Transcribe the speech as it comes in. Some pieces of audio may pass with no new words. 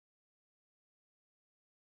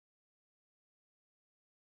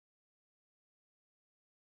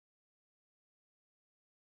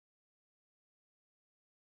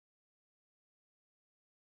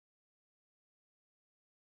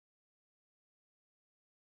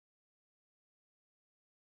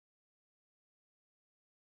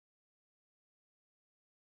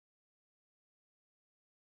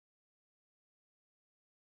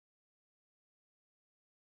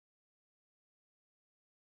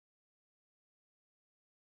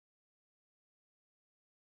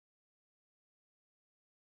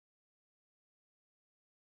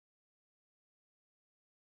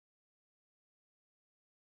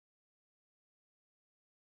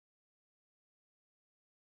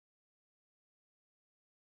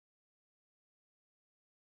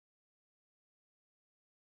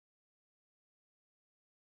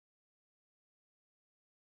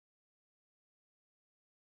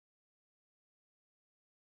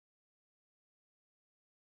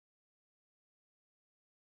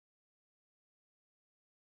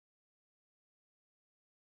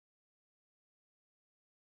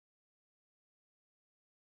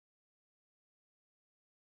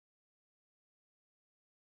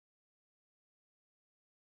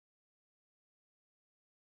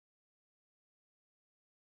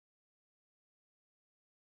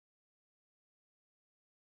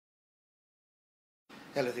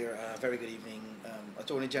Hello there, very good evening.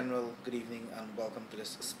 Attorney General, good evening and welcome to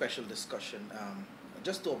this special discussion.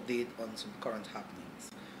 Just to update on some current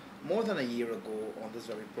happenings. More than a year ago on this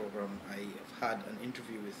very program, I have had an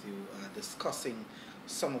interview with you discussing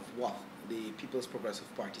some of what the People's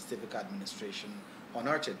Progressive Party Civic Administration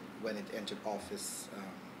unearthed when it entered office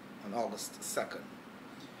on August 2nd.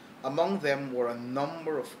 Among them were a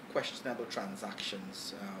number of questionable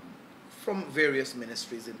transactions from various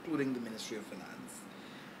ministries, including the Ministry of Finance.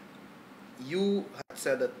 You had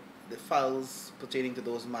said that the files pertaining to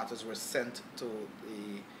those matters were sent to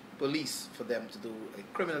the police for them to do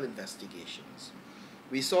criminal investigations.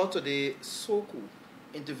 We saw today Soku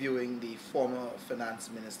interviewing the former finance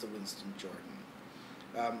minister Winston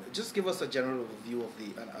Jordan. Just give us a general overview of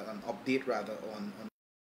an update rather on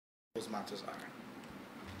those matters are.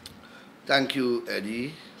 Thank you,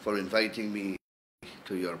 Eddie, for inviting me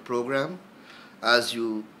to your program. As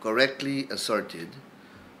you correctly asserted,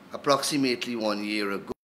 approximately 1 year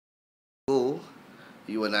ago,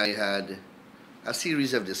 you and I had a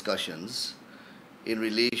series of discussions in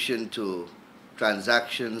relation to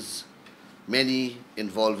transactions, many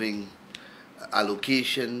involving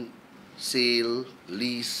allocation, sale,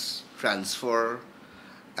 lease, transfer,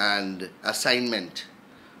 and assignment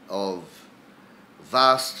of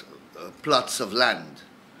vast plots of land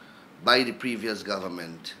by the previous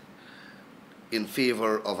government in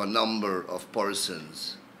favor of a number of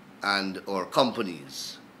persons and or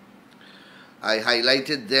companies. I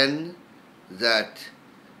highlighted then that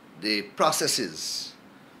the processes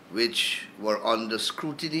which were under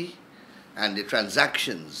scrutiny and the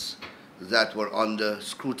transactions that were under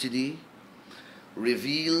scrutiny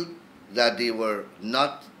revealed that they were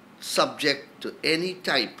not subject to any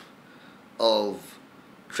type of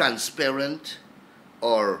transparent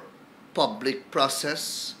or public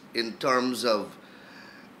process in terms of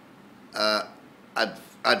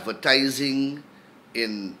advertising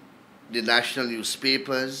in the national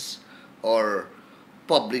newspapers or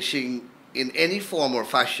publishing in any form or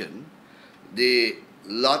fashion the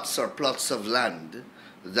lots or plots of land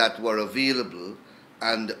that were available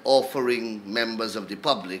and offering members of the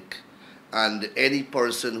public and any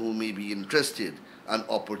person who may be interested an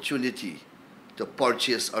opportunity to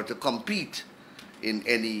purchase or to compete in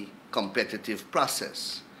any competitive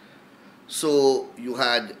process. So you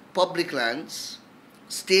had public lands,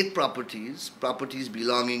 state properties, properties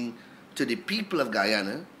belonging to the people of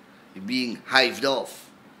Guyana being hived off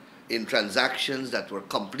in transactions that were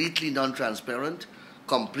completely non-transparent,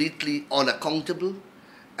 completely unaccountable,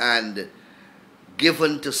 and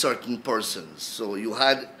given to certain persons. So you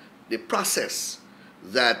had the process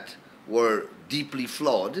that were deeply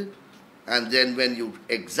flawed, and then when you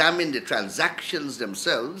examine the transactions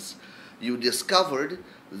themselves, you discovered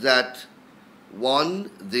that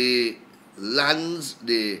one, the lands,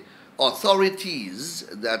 the authorities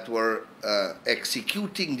that were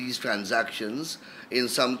executing these transactions, in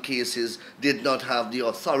some cases, did not have the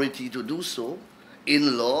authority to do so.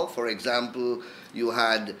 In law, for example, you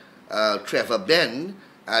had Trevor Ben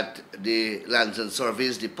at the Lands and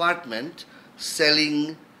Surveys Department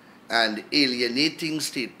selling and alienating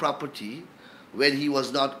state property when he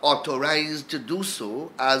was not authorized to do so,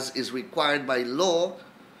 as is required by law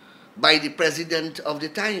by the president of the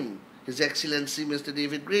time, His Excellency Mr.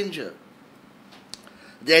 David Granger.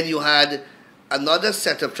 Then you had another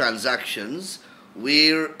set of transactions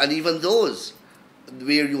where, and even those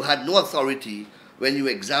where you had no authority, when you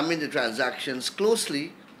examine the transactions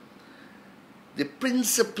closely, the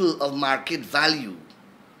principle of market value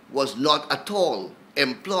was not at all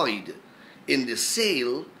employed in the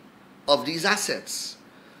sale of these assets.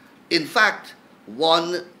 In fact,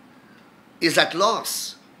 one is at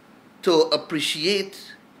loss to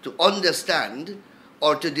appreciate, to understand,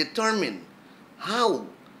 or to determine how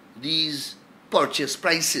these purchase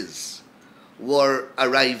prices were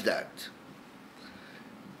arrived at.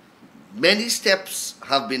 Many steps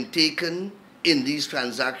have been taken in these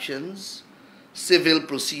transactions. Civil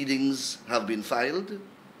proceedings have been filed.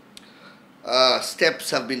 Steps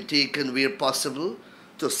have been taken where possible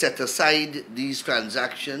to set aside these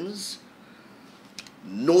transactions.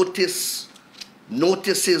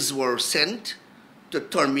 Notices were sent to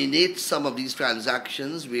terminate some of these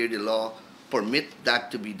transactions where the law permit that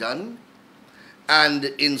to be done. And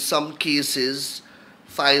in some cases,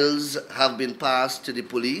 files have been passed to the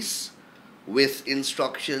police with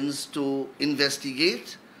instructions to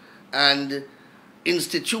investigate and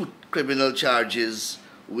institute criminal charges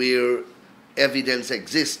where evidence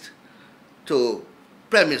exists to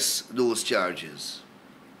premise those charges.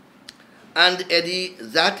 And Eddie,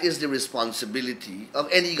 that is the responsibility of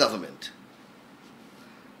any government.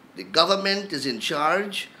 The government is in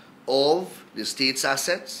charge of the state's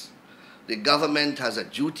assets. The government has a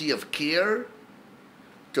duty of care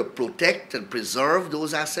to protect and preserve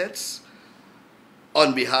those assets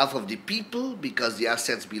on behalf of the people, because the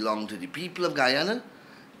assets belong to the people of Guyana,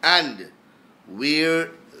 and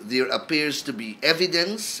where there appears to be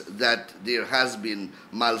evidence that there has been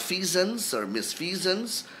malfeasance or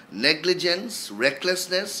misfeasance, negligence,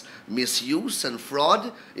 recklessness, misuse, and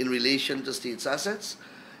fraud in relation to state's assets,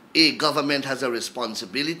 a government has a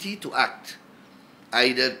responsibility to act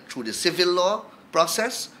either through the civil law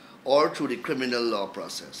process or through the criminal law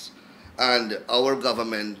process. And our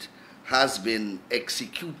government has been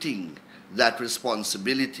executing that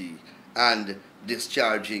responsibility and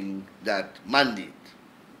discharging that mandate.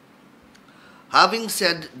 Having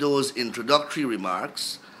said those introductory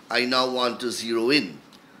remarks, I now want to zero in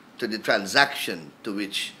to the transaction to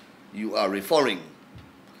which you are referring.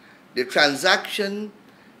 The transaction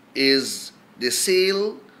is the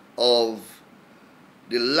sale of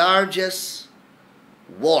the largest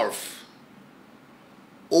wharf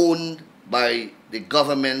owned by the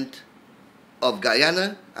government of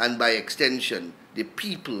Guyana and by extension the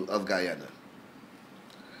people of Guyana.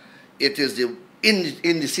 It is in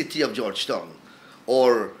the city of Georgetown,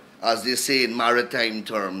 or as they say in maritime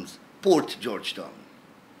terms, Port Georgetown.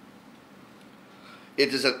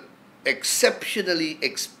 It is an exceptionally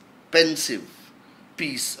expensive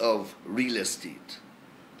piece of real estate.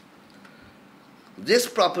 This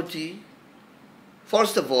property,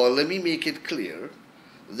 first of all, let me make it clear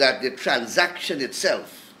that the transaction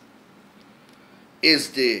itself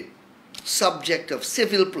is the subject of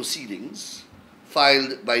civil proceedings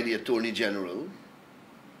filed by the Attorney General,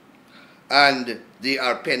 and they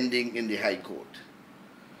are pending in the High Court.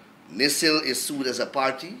 NISIL is sued as a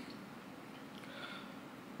party.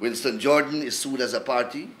 Winston Jordan is sued as a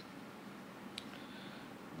party.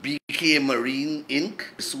 BK Marine Inc.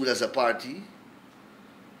 is sued as a party.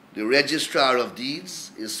 The Registrar of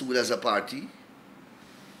Deeds is sued as a party.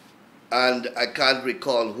 And I can't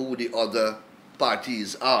recall who the other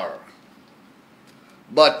parties are.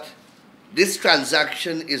 But this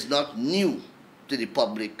transaction is not new to the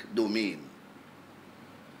public domain.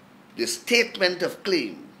 The statement of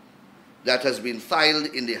claim that has been filed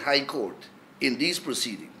in the High Court in these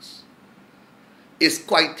proceedings is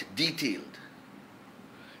quite detailed.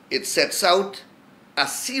 It sets out a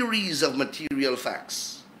series of material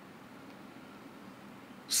facts,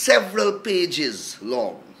 several pages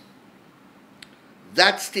long.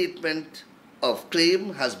 That statement of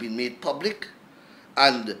claim has been made public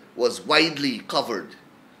and was widely covered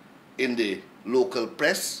in the local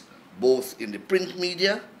press, both in the print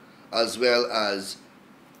media as well as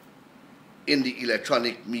in the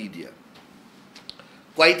electronic media.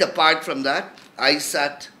 Quite apart from that, I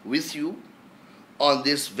sat with you on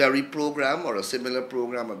this very program, or a similar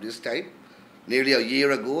program of this type, nearly a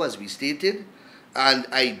year ago, as we stated, and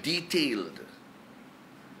I detailed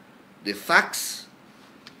the facts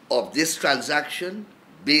of this transaction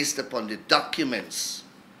based upon the documents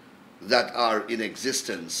that are in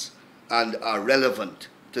existence and are relevant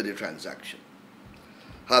to the transaction.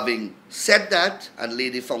 Having said that and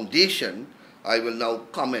laid the foundation, I will now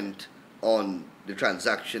comment on the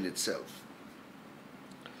transaction itself.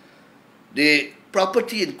 The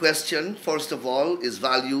property in question, first of all, is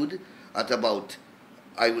valued at about,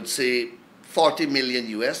 I would say, 40 million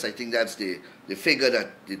US. I think that's the figure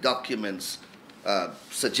that the documents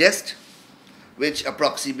suggest, which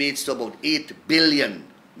approximates to about 8 billion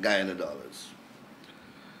Guyana dollars.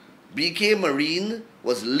 BK Marine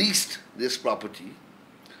was leased this property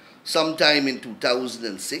sometime in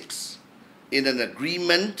 2006 in an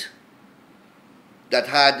agreement that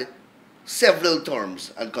had several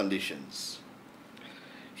terms and conditions.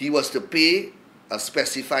 He was to pay a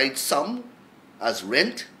specified sum as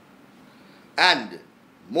rent, and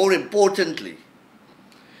more importantly,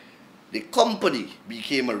 the company,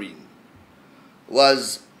 BK Marine,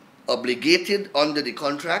 was obligated under the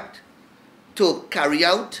contract to carry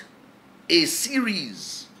out a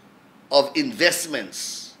series of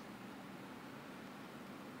investments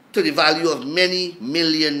to the value of many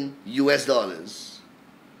million US dollars.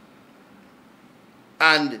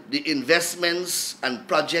 And the investments and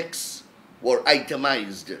projects were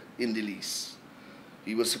itemized in the lease.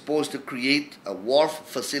 He was supposed to create a wharf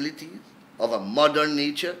facility of a modern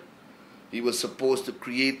nature. He was supposed to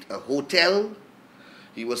create a hotel.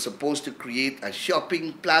 He was supposed to create a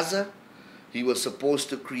shopping plaza. He was supposed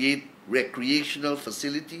to create recreational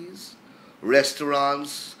facilities,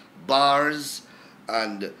 restaurants, bars,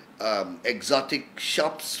 and exotic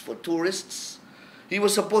shops for tourists. He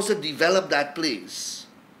was supposed to develop that place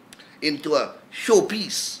into a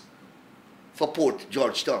showpiece for Port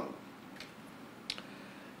Georgetown.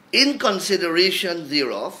 In consideration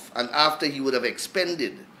thereof, and after he would have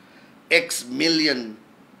expended X million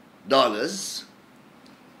dollars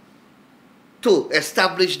to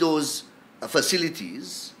establish those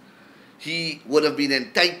facilities, he would have been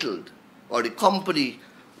entitled, or the company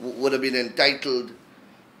would have been entitled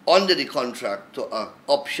under the contract to an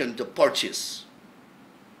option to purchase.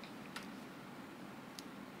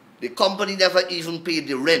 The company never even paid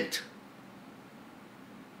the rent,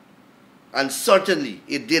 and certainly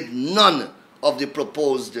it did none of the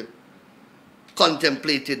proposed,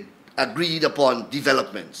 contemplated, agreed upon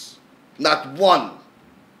developments. Not one,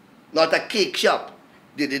 not a cake shop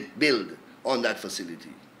did it build on that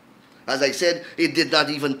facility. As I said, it did not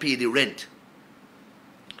even pay the rent.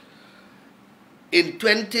 In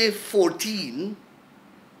 2014,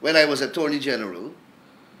 when I was Attorney General,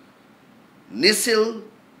 NISIL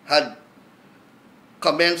had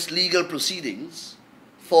commenced legal proceedings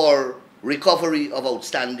for recovery of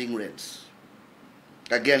outstanding rents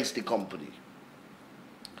against the company.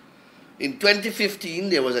 In 2015,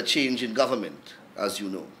 there was a change in government, as you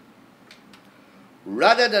know.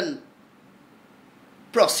 Rather than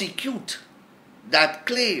prosecute that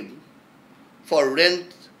claim for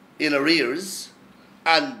rent in arrears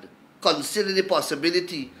and consider the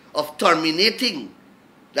possibility of terminating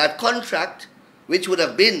that contract, which would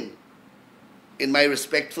have been, in my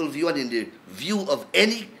respectful view and in the view of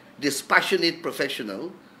any dispassionate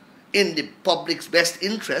professional, in the public's best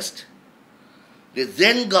interest, the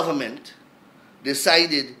then government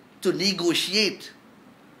decided to negotiate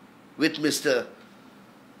with Mr.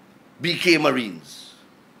 B.K. Marines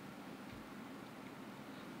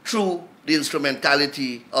through the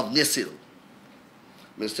instrumentality of NISIL.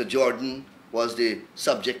 Mr. Jordan was the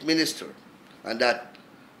subject minister, and that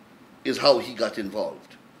is how he got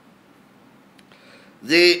involved.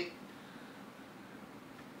 The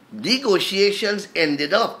negotiations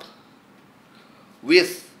ended up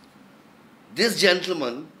with this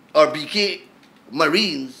gentleman, or BK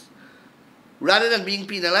Marines, rather than being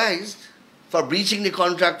penalized for breaching the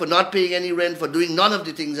contract, for not paying any rent, for doing none of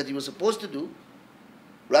the things that he was supposed to do,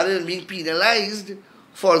 rather than being penalized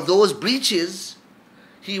for those breaches,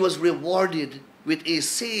 he was rewarded with a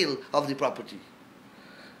sale of the property.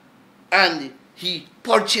 And he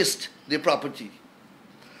purchased the property.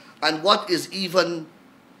 And what is even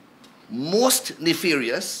most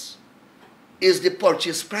nefarious is the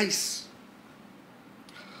purchase price.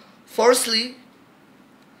 Firstly,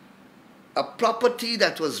 a property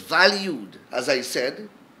that was valued, as I said,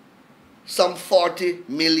 some 40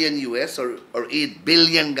 million US or 8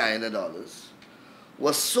 billion Guyana dollars,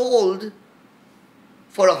 was sold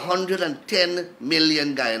for 110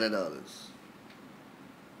 million Guyana dollars.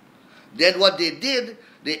 Then what they did,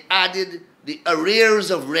 they added the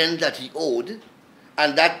arrears of rent that he owed,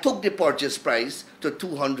 and that took the purchase price to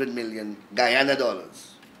 200 million Guyana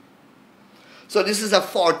dollars. So this is a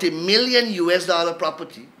 40 million US dollar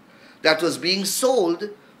property that was being sold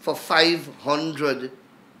for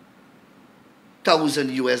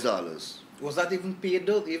 500,000 US dollars. Was that even paid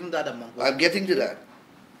though? Even that amount? I'm getting to that.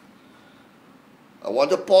 I want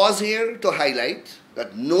to pause here to highlight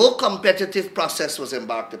that no competitive process was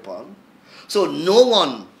embarked upon. So no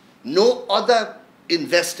one, no other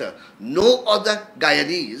investor, no other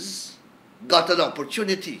Guyanese got an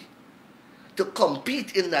opportunity to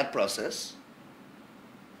compete in that process.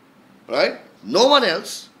 Right? No one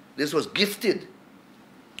else. This was gifted.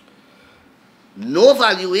 No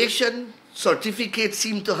valuation certificate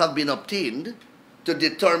seemed to have been obtained to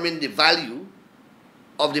determine the value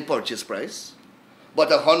of the purchase price, but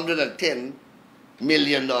 $110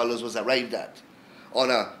 million was arrived at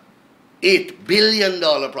on a $8 billion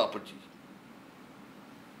property.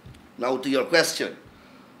 Now to your question,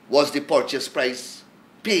 was the purchase price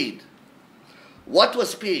paid? What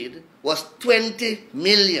was paid was 20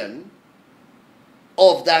 million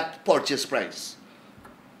of that purchase price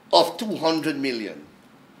of 200 million.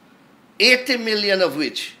 80 million of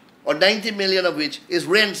which, or 90 million of which, is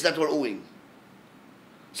rents that were owing.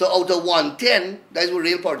 So out of 110, that is the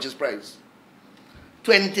real purchase price.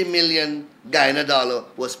 20 million Guyana dollar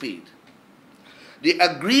was paid. The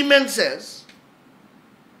agreement says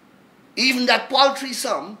even that paltry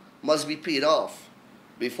sum must be paid off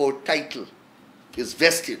before title is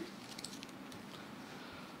vested.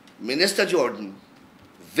 Minister Jordan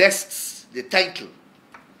vests the title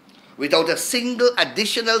without a single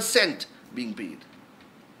additional cent being paid,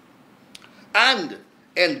 and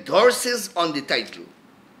endorses on the title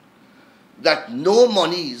that no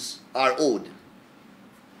monies are owed,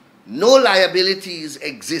 no liabilities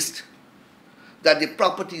exist, that the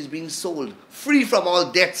property is being sold free from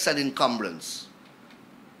all debts and encumbrance,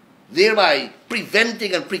 thereby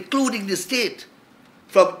preventing and precluding the state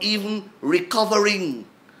from even recovering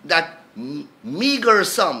that meager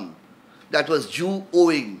sum that was due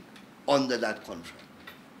owing under that contract.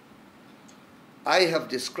 I have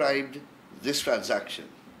described this transaction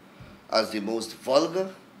as the most vulgar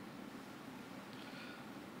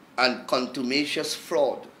and contumacious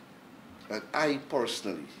fraud that I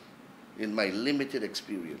personally, in my limited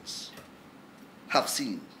experience, have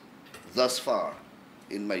seen thus far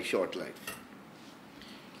in my short life.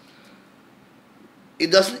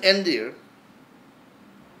 It doesn't end there.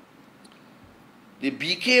 The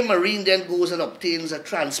BK Marine then goes and obtains a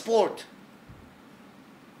transport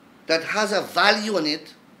that has a value on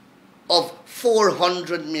it of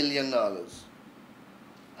 $400 million.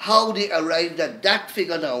 How they arrived at that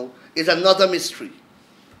figure now is another mystery.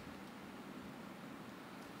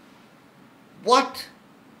 What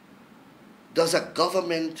does a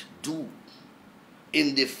government do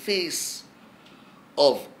in the face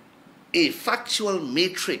of a factual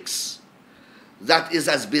matrix that is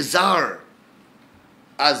as bizarre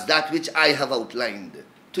as that which I have outlined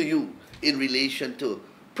to you in relation to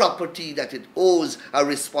property that it owes a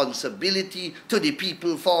responsibility to the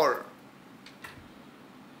people for?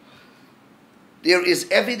 There is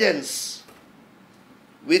evidence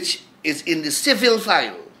which is in the civil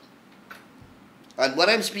file. And what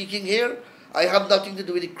I'm speaking here, I have nothing to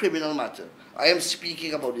do with the criminal matter. I am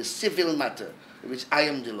speaking about the civil matter, in which I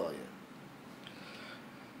am the lawyer.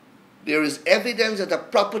 There is evidence that a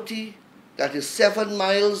property that is 7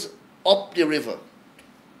 miles up the river,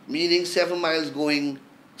 meaning 7 miles going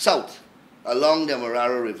south along the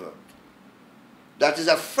Marara River, that is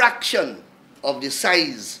a fraction of the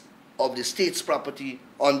size of the state's property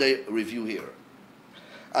under review here.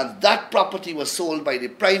 And that property was sold by the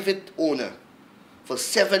private owner for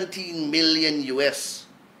 17 million US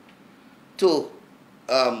to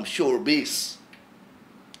Shore Base.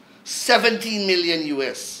 17 million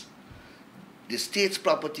US. The state's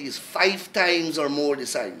property is 5 times or more the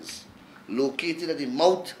size, located at the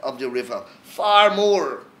mouth of the river, far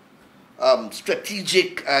more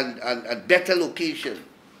strategic and better location.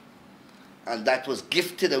 And that was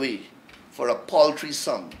gifted away for a paltry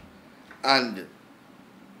sum. And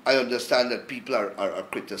I understand that people are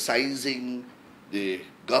criticizing the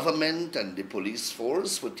government and the police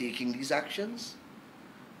force for taking these actions.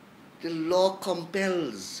 The law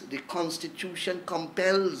compels, the Constitution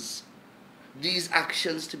compels these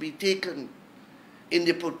actions to be taken in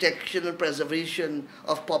the protection and preservation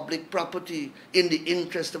of public property in the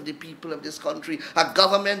interest of the people of this country. A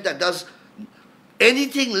government that does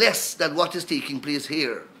anything less than what is taking place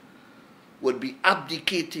here would be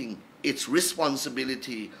abdicating its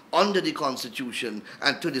responsibility under the Constitution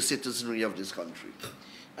and to the citizenry of this country.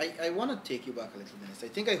 I want to take you back a little minute. I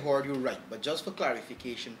think I heard you right, but just for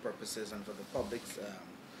clarification purposes and for the public's,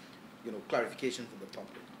 clarification for the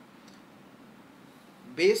public.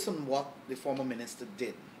 Based on what the former minister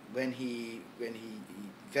did when he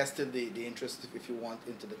vested the interest, if you want,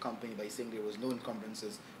 into the company by saying there was no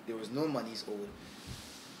encumbrances, there was no monies owed.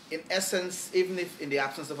 In essence, even if in the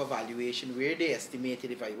absence of a valuation, where they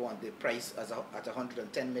estimated, if I want, the price as at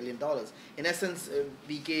 $110 million, in essence,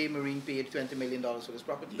 BK Marine paid $20 million for this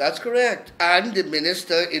property. That's correct. And the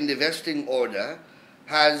minister in the vesting order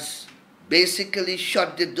has basically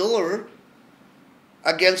shut the door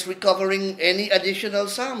against recovering any additional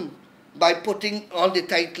sum by putting on the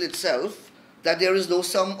title itself that there is no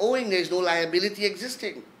sum owing, there is no liability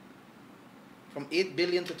existing. From $8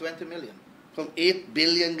 billion to $20 million. From $8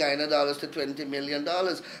 billion Guyana dollars to $20 million.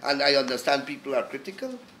 And I understand people are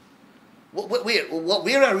critical.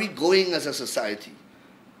 Where are we going as a society?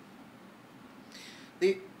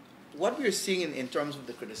 What we're seeing in terms of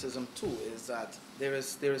the criticism too is that there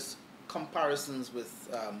is comparisons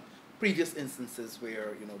with previous instances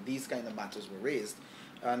where these kind of matters were raised,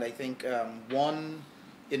 and I think one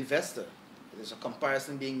investor, there's a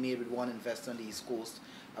comparison being made with one investor on the East Coast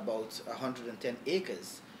about 110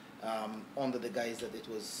 acres. Under the guise that it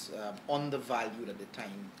was undervalued at the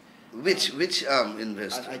time. Which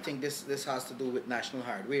investor? I think this has to do with National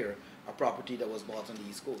Hardware, a property that was bought on the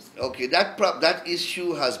East Coast. Okay, that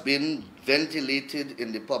issue has been ventilated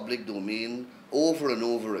in the public domain over and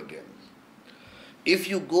over again. If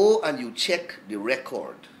you go and you check the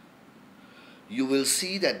record, you will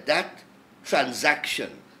see that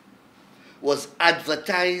transaction was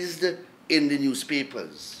advertised in the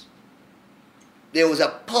newspapers. There was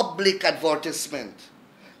a public advertisement.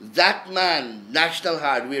 That man, National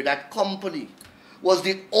Hardware, that company, was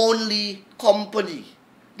the only company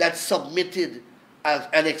that submitted as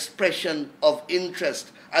an expression of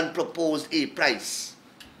interest and proposed a price.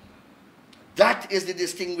 That is the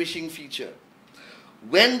distinguishing feature.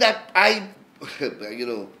 When that you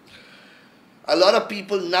know, a lot of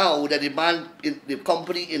people now that the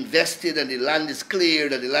company invested and the land is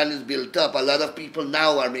cleared and the land is built up, a lot of people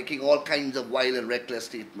now are making all kinds of wild and reckless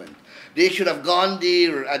statements. They should have gone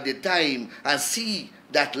there at the time and see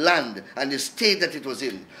that land and the state that it was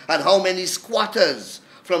in and how many squatters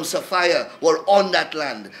from Sapphire were on that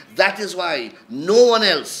land. That is why no one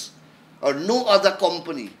else or no other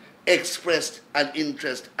company expressed an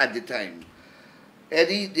interest at the time.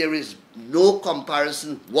 Eddie, there is no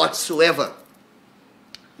comparison whatsoever,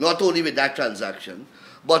 not only with that transaction,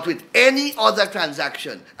 but with any other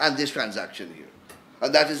transaction and this transaction here.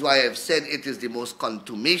 And that is why I've said it is the most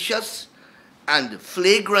contumacious and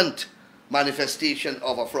flagrant manifestation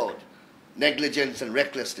of a fraud, negligence and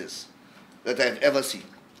recklessness that I've ever seen.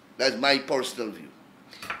 That's my personal view.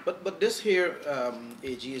 But this here,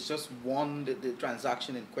 AG, is just one, the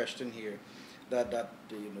transaction in question here that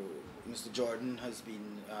you know, Mr. Jordan has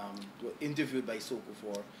been interviewed by Soko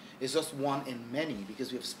for. It's just one in many,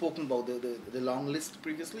 because we have spoken about the long list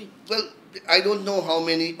previously. Well, I don't know how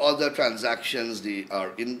many other transactions they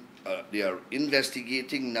are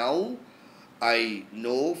investigating now. I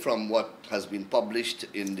know from what has been published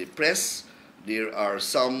in the press, there are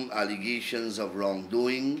some allegations of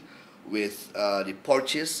wrongdoing with the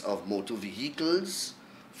purchase of motor vehicles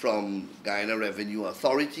from Guyana Revenue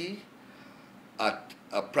Authority at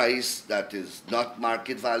a price that is not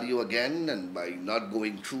market value again, and by not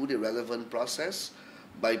going through the relevant process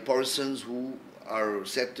by persons who are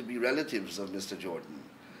said to be relatives of Mr. Jordan.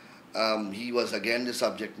 He was again the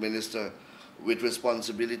subject minister with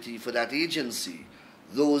responsibility for that agency.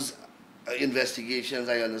 Those investigations,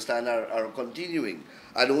 I understand, are continuing.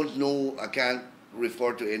 I don't know, I can't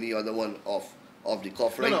refer to any other one off the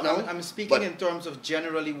cuff right now. I'm speaking in terms of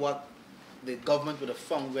generally what the government would have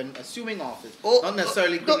found when assuming office, not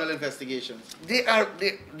necessarily criminal investigations.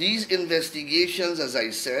 These investigations, as I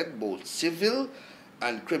said, both civil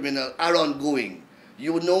and criminal, are ongoing.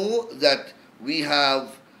 You know that we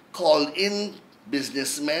have called in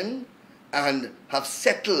businessmen and have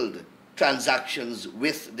settled transactions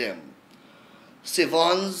with them.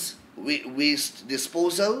 Savon's waste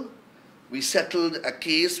disposal, we settled a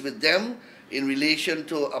case with them in relation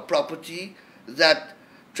to a property that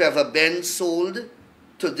Trevor Ben sold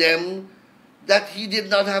to them that he did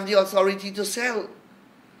not have the authority to sell.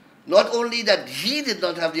 Not only that he did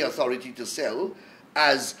not have the authority to sell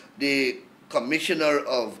as the Commissioner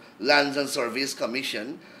of Lands and Surveys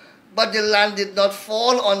Commission, but the land did not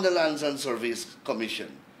fall on the Lands and Surveys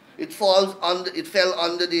Commission. It fell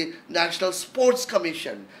under the National Sports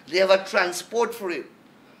Commission. They have a transport for it.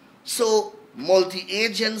 So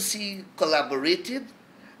multi-agency collaborated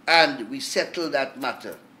and we settled that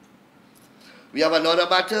matter. We have another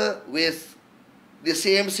matter with the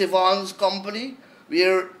same Savon's company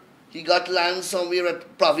where he got land somewhere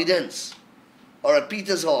at Providence or at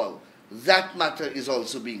Peters Hall. That matter is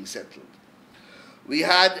also being settled.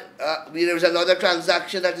 There is another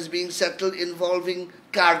transaction that is being settled involving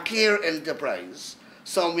Car Care Enterprise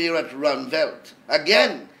somewhere at Runvelt.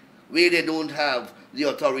 Again, where they don't have the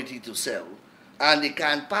authority to sell and they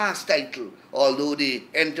can't pass title, although they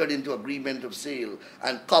entered into agreement of sale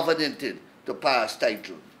and covenanted to pass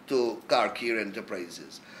title to Car Care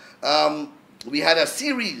Enterprises. We had a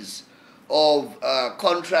series of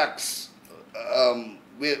contracts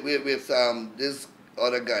with this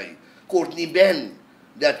other guy, Courtney Ben,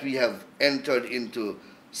 that we have entered into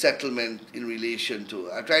settlement in relation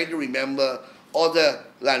to. I try to remember other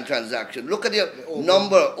land transactions. Look at the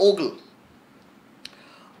number, Ogle.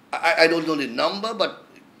 I don't know the number, but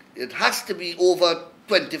it has to be over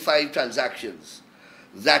 25 transactions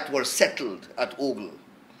that were settled at Ogle,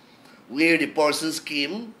 where the persons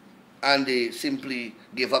came and they simply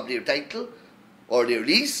gave up their title or their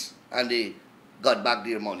lease and they got back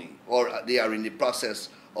their money, or they are in the process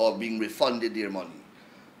of being refunded their money,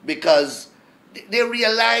 because they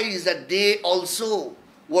realized that they also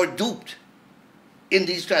were duped in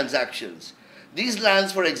these transactions. These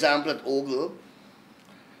lands, for example, at Ogle,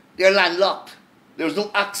 they're landlocked. There's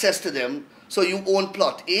no access to them. So you own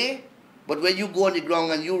plot A, but when you go on the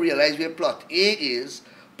ground and you realize where plot A is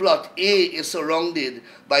surrounded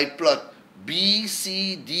by plot B,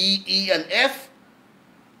 C, D, E, and F,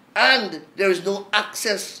 and there is no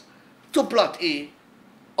access to plot A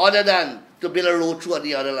other than to build a road through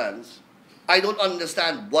the other lands. I don't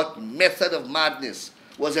understand what method of madness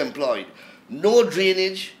was employed. No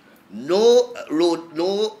drainage, no road,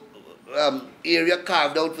 no area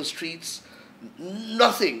carved out for streets,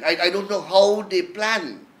 Nothing. I don't know how they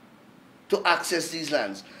plan to access these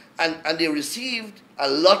lands. And they received a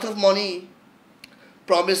lot of money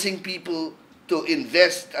promising people to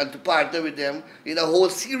invest and to partner with them in a whole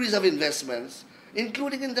series of investments,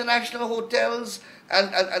 including international hotels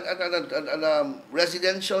and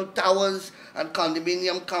residential towers and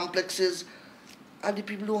condominium complexes. And the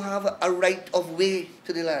people don't have a right of way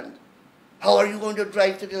to the land. How are you going to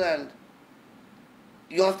drive to the land?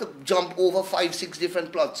 You have to jump over 5, 6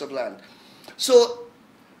 different plots of land. So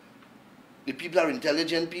the people are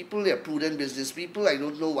intelligent people, they are prudent business people. I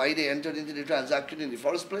don't know why they entered into the transaction in the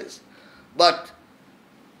first place. But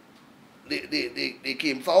they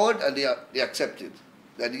came forward and they accepted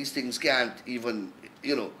that these things can't even,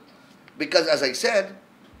 because as I said,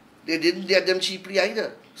 they didn't get them cheaply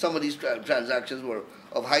either. Some of these transactions were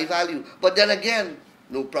of high value. But then again,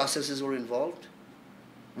 no processes were involved.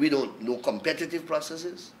 We don't know competitive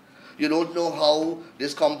processes. You don't know how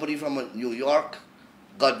this company from New York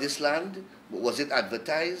got this land. Was it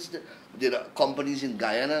advertised? Did companies in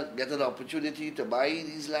Guyana get an opportunity to buy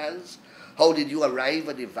these lands? How did you arrive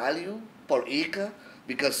at the value per acre?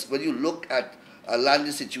 Because when you look at a land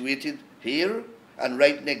is situated here and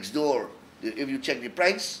right next door, if you check the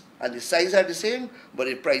price and the size are the same, but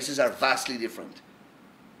the prices are vastly different.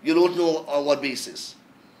 You don't know on what basis.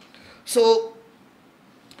 So,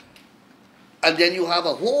 and then you have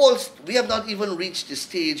a whole, we have not even reached the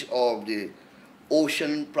stage of the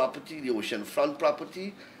ocean property, the ocean front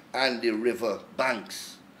property, and the river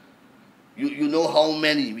banks. You know how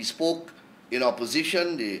many, we spoke in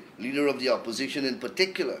opposition, the leader of the opposition in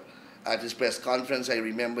particular, at his press conference, I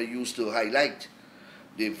remember, used to highlight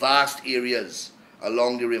the vast areas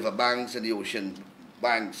along the river banks and the ocean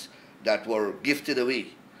banks that were gifted away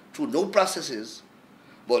through no processes,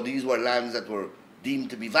 but these were lands that were deemed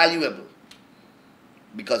to be valuable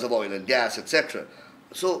because of oil and gas, etc.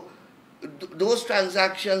 So those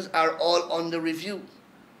transactions are all under review,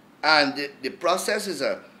 and the process is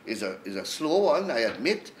a slow one, I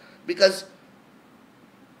admit, because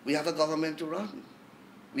we have a government to run.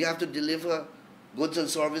 We have to deliver goods and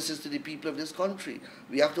services to the people of this country.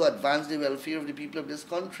 We have to advance the welfare of the people of this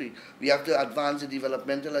country. We have to advance the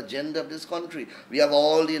developmental agenda of this country. We have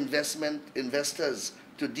all the investors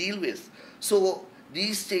to deal with. So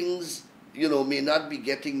these things, may not be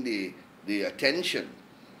getting the attention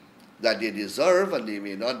that they deserve, and they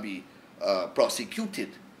may not be prosecuted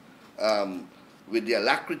with the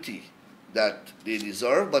alacrity that they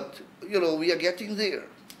deserve, but, we are getting there.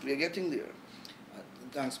 We are getting there.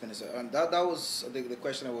 Thanks, Minister. And that was the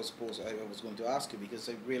question I was going to ask you, because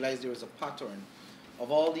I realized there is a pattern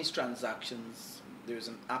of all these transactions. There is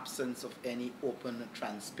an absence of any open,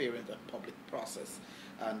 transparent, and public process.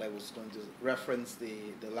 And I was going to reference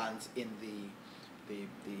the lands in the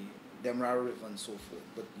Demerara River and so forth,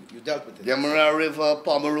 but you dealt with it. Demerara River,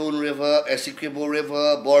 Pomeroon River, Essequibo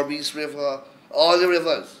River, Berbice River, all the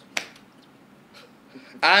rivers.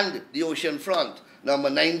 And the ocean front.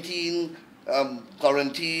 Number 19,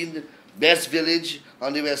 Quarantine, Best Village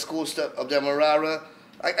on the west coast of Demerara.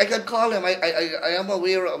 I can call them. I am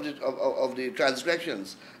aware of the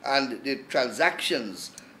transgressions and the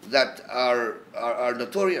transactions that are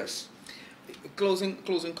notorious. Closing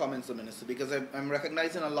comments, the Minister, because I'm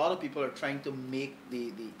recognizing a lot of people are trying to make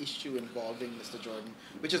the issue involving Mr. Jordan,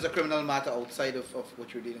 which is a criminal matter outside of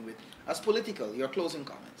what you're dealing with, as political. Your closing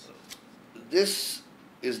comments. This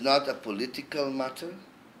is not a political matter.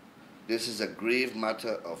 This is a grave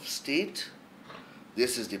matter of state.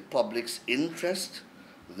 This is the public's interest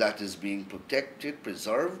that is being protected,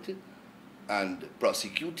 preserved, and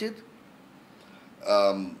prosecuted.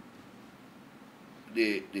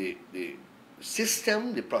 The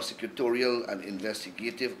system, the prosecutorial and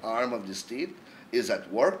investigative arm of the state, is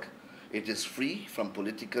at work. It is free from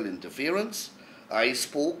political interference. I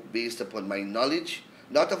spoke based upon my knowledge,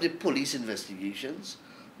 not of the police investigations,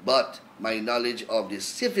 but my knowledge of the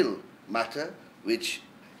civil matter, which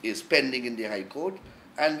is pending in the High Court,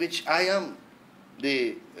 and which I am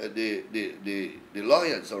the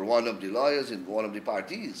lawyers, or one of the lawyers in one of the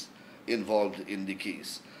parties involved in the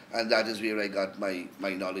case. And that is where I got my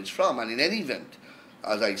knowledge from. And in any event,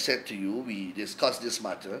 as I said to you, we discussed this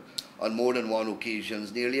matter on more than one occasion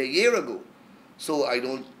nearly a year ago. So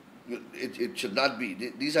it should not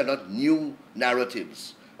be, these are not new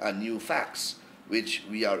narratives and new facts which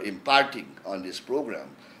we are imparting on this program.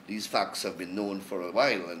 These facts have been known for a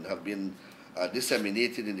while and have been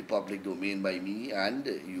disseminated in the public domain by me and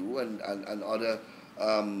you and other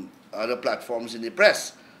platforms in the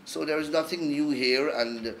press. So there is nothing new here,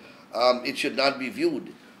 and it should not be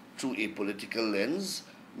viewed through a political lens.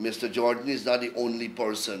 Mr. Jordan is not the only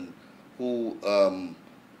person who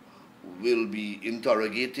will be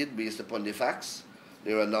interrogated based upon the facts.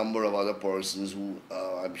 There are a number of other persons who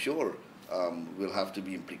I'm sure will have to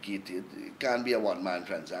be implicated. It can be a one-man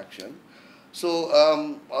transaction. So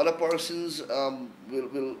other persons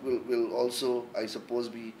will also, I suppose,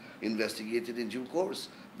 be investigated in due course.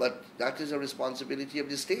 But that is a responsibility of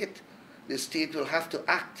the state. The state will have to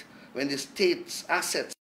act when the state's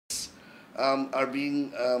assets are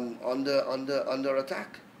being under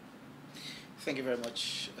attack. Thank you very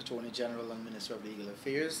much, Attorney General and Minister of Legal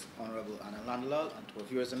Affairs, Honorable Anil Nandlall, and to our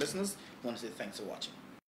viewers and listeners, I want to say thanks for watching.